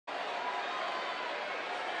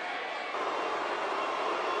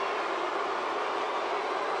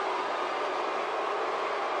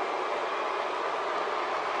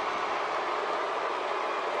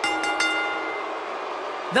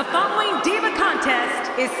The following Diva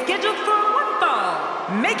contest is scheduled for one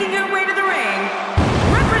fall. Making her way to the ring,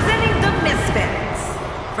 representing the Misfits.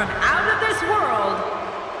 From out of this world,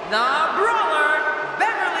 the Brawler,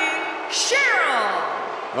 Beverly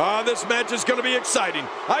Cheryl. This match is going to be exciting.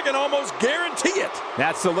 I can almost guarantee it.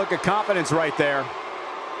 That's the look of confidence right there.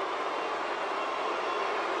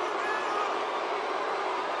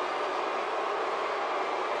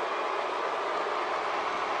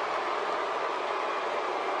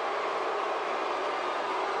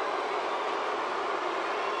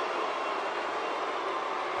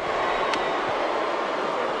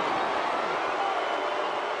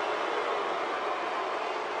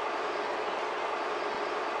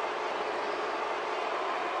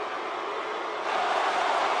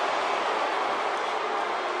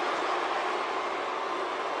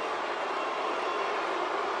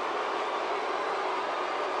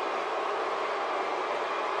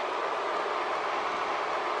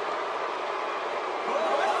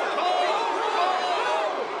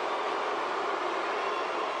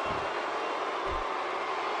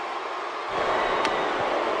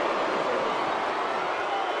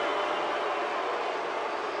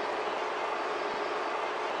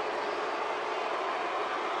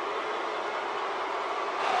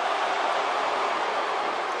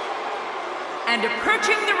 And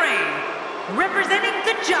approaching the ring, representing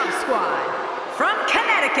the Jump Squad, from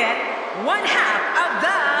Connecticut, one half of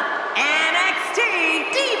the NXT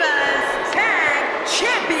Divas Tag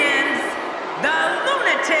Champions, the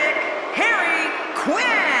Lunatic Harley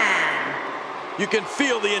Quinn. You can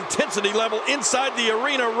feel the intensity level inside the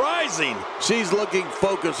arena rising. She's looking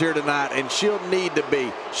focused here tonight, and she'll need to be.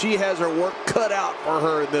 She has her work cut out for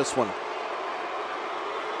her in this one.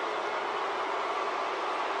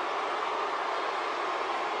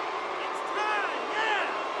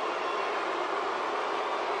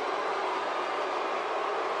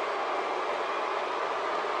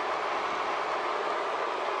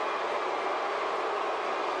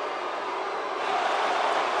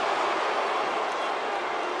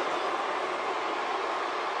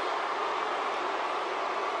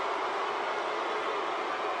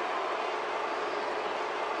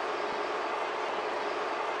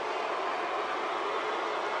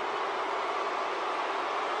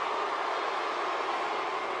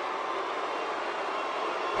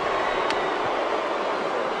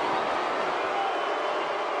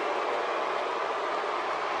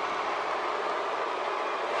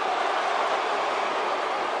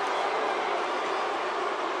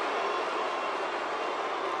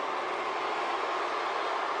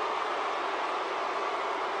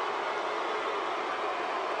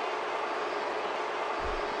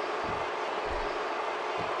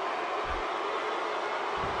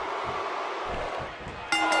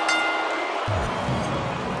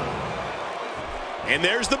 And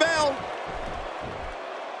there's the bell.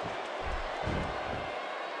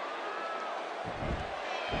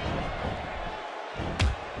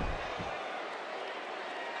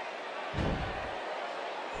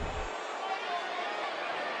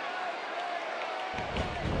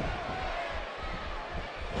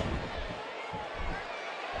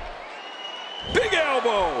 Big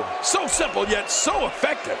elbow. So simple yet so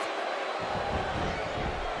effective.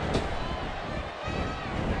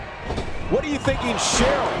 What are you thinking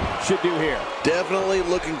Cheryl should do here? Definitely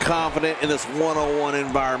looking confident in this one-on-one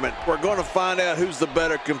environment. We're going to find out who's the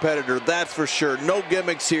better competitor, that's for sure. No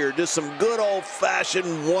gimmicks here, just some good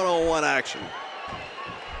old-fashioned one-on-one action.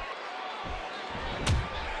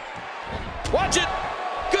 Watch it.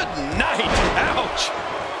 Good night. Ouch.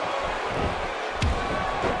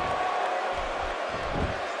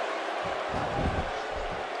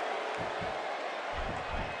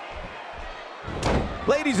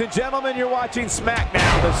 Ladies and gentlemen, you're watching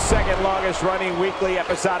SmackDown, the second longest running weekly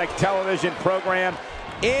episodic television program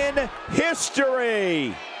in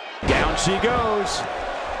history. Down she goes.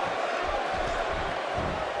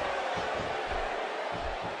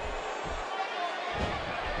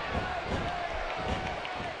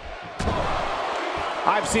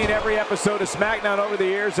 I've seen every episode of SmackDown over the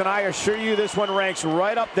years, and I assure you this one ranks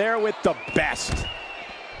right up there with the best.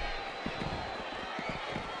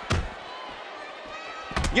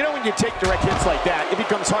 You know, when you take direct hits like that, it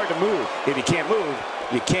becomes hard to move. If you can't move,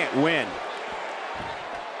 you can't win.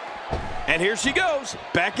 And here she goes,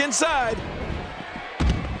 back inside.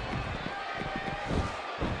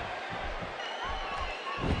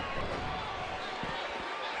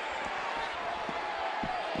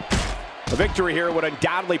 A victory here would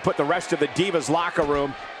undoubtedly put the rest of the Divas locker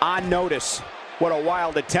room on notice. What a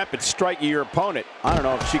wild attempt at striking your opponent. I don't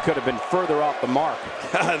know if she could have been further off the mark.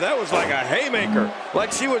 That was like a haymaker,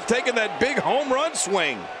 like she was taking that big home run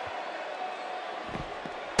swing.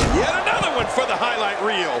 Yet another one for the highlight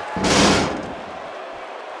reel.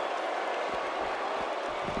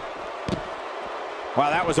 Wow,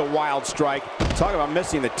 that was a wild strike. Talk about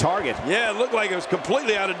missing the target. Yeah, it looked like it was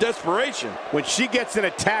completely out of desperation. When she gets in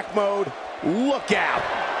attack mode, look out.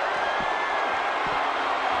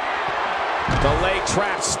 The leg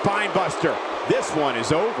trap spine buster. This one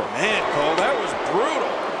is over. Man, Cole, that was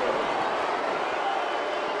brutal.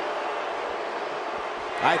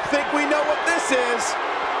 I think we know what this is.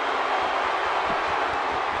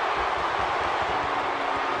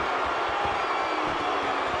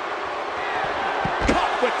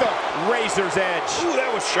 Cut with the razor's edge. Ooh,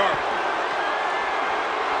 that was sharp.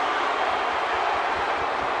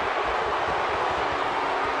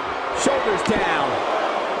 Shoulders down.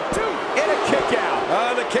 And a kick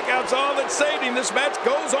out. The kick out's all that saved him. This match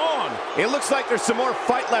goes on. It looks like there's some more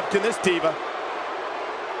fight left in this Diva.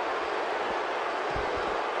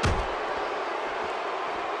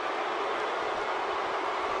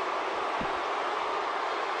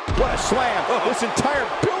 What a slam. This entire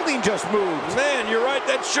building just moved. Man, you're right.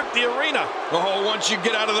 That shook the arena. Oh, once you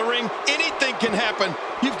get out of the ring, anything can happen.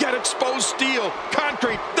 You've got exposed steel,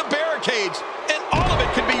 concrete, the barricades, and all of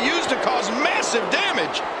it can be used to cause massive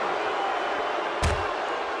damage.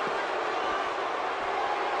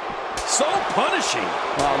 So punishing.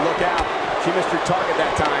 Oh, look out. She missed her target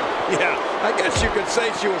that time. Yeah, I guess you could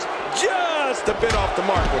say she was just a bit off the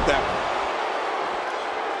mark with that one.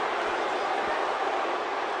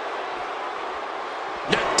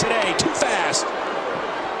 Not today, too fast.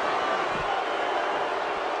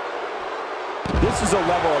 This is a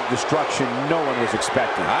level of destruction no one was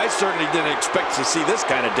expecting. I certainly didn't expect to see this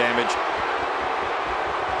kind of damage.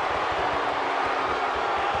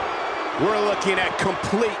 We're looking at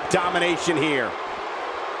complete domination here.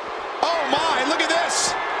 Oh my, look at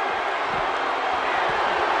this.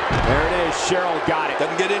 There it is, Cheryl got it.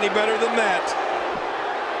 Doesn't get any better than that.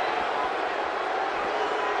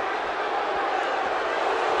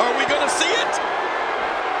 Are we gonna see it?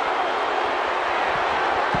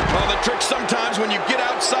 Well, the trick sometimes when you get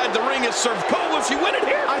outside the ring is served. Cole, will she win it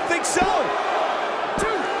here? I think so.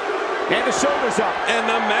 And the shoulders up. And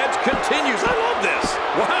the match continues. I love this.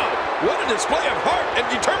 Wow, what a display of heart and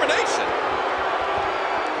determination.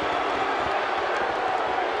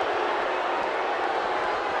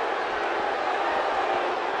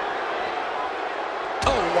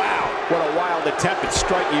 Oh, wow. What a wild attempt at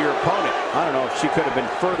striking your opponent. I don't know if she could have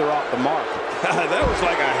been further off the mark. That was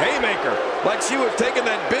like a haymaker, like she was taking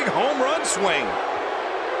that big home run swing.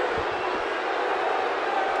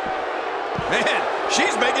 Man,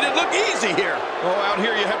 she's making it look easy here. Oh, out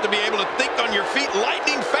here you have to be able to think on your feet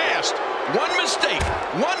lightning fast. One mistake,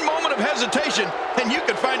 one moment of hesitation, and you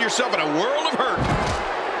could find yourself in a world of hurt.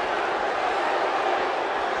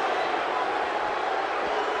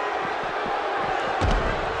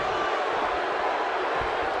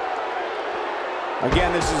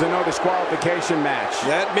 Again, this is a no disqualification match.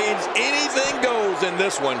 That means anything goes in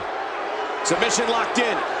this one. Submission locked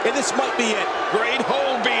in, and this might be it. Great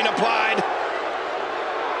hold being applied.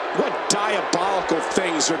 What diabolical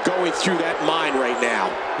things are going through that mind right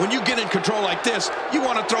now? When you get in control like this, you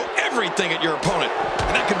want to throw everything at your opponent.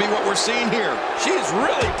 And that could be what we're seeing here. She's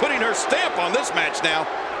really putting her stamp on this match now.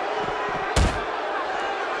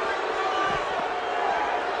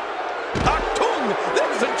 Achtung!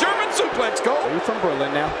 There's a German suplex, Cole. Are you from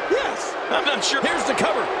Berlin now? Yes. I'm not sure. Here's the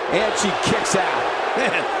cover. And she kicks out.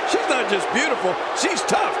 Man, she's not just beautiful, she's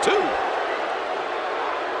tough, too.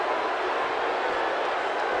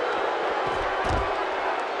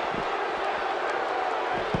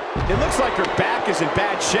 It looks like her back is in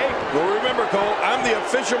bad shape. Well, remember, Cole, I'm the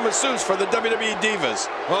official masseuse for the WWE Divas.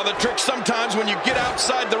 Well, the trick sometimes when you get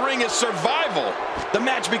outside the ring is survival. The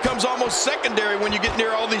match becomes almost secondary when you get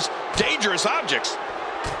near all these dangerous objects.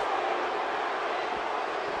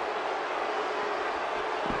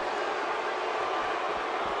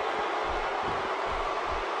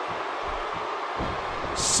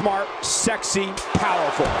 Smart, sexy,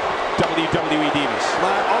 powerful. WWE Divas.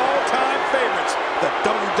 My all-time favorites, the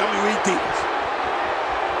WWE Divas.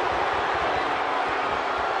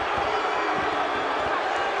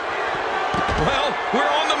 Well, we're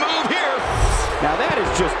on the move here. Now that is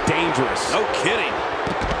just dangerous. No kidding.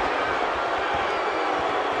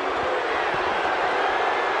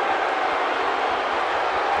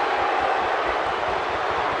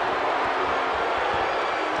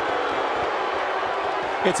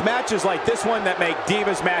 It's matches like this one that make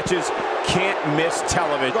Divas matches can't miss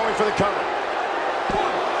television. Going for the cover.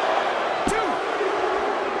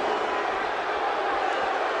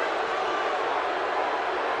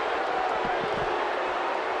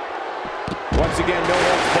 once again, no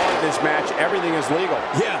holds barred in this match. Everything is legal.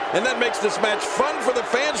 Yeah, and that makes this match fun for the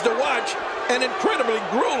fans to watch and incredibly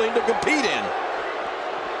grueling to compete in.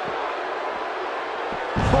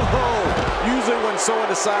 Usually when someone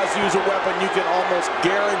decides to use a weapon, you can almost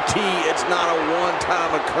guarantee it's not a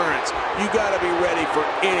one-time occurrence. You got to be ready for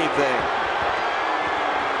anything.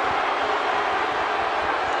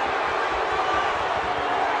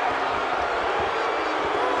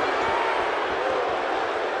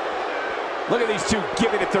 Look at these two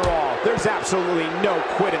giving it their all. There's absolutely no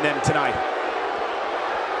quit in them tonight.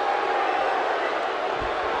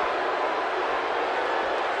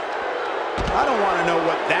 I don't want to know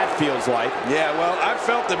what that feels like. Yeah, well, I've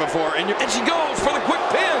felt it before. And she goes for the quick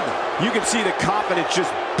pin. You can see the confidence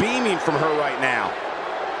just beaming from her right now.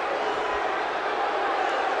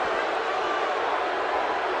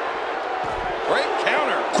 Great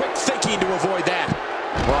counter. Quick thinking to avoid that.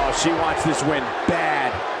 Well, she wants this win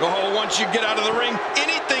bad. Oh, once you get out of the ring,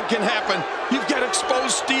 anything can happen. You've got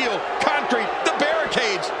exposed steel, concrete, the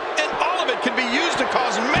barricades, and all of it can be used to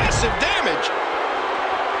cause massive damage.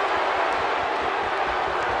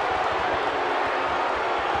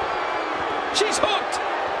 She's hooked.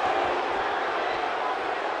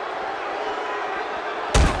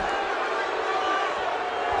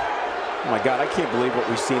 Oh my God, I can't believe what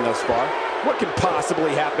we've seen thus far. What can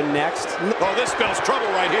possibly happen next? Oh, this spells trouble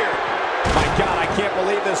right here. My God, I can't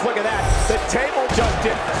believe this. Look at that. The table just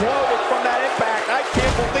imploded from that impact. I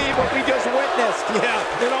can't believe what we just witnessed.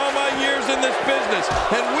 Yeah, in all my years in this business,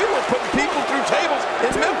 and we were putting people through tables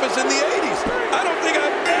in Memphis in the 80s. I don't think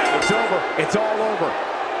I've... It's over. It's all over.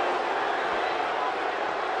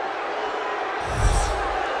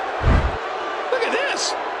 Look at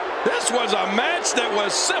this. This was a match that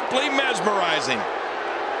was simply mesmerizing.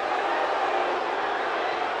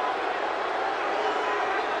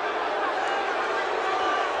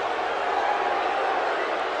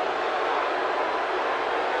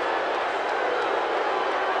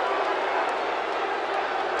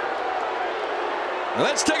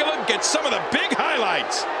 Let's take a look at some of the big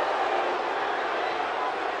highlights.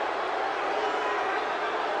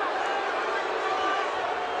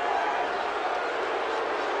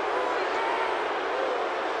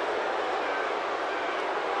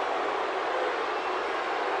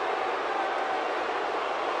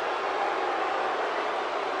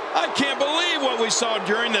 I can't believe what we saw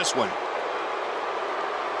during this one.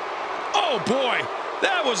 Oh boy,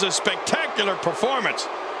 that was a spectacular performance.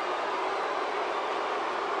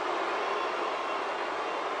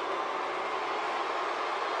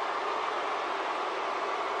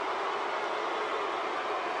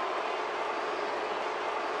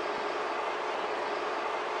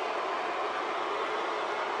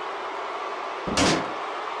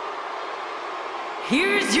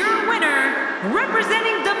 Here's your winner,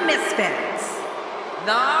 representing the Misfits,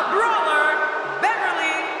 the Brawler,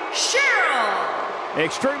 Beverly Cheryl.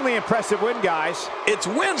 Extremely impressive win, guys. It's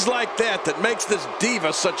wins like that that makes this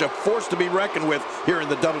diva such a force to be reckoned with here in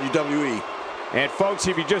the WWE. And folks,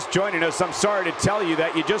 if you're just joining us, I'm sorry to tell you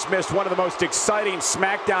that you just missed one of the most exciting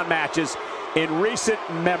SmackDown matches in recent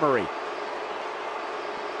memory.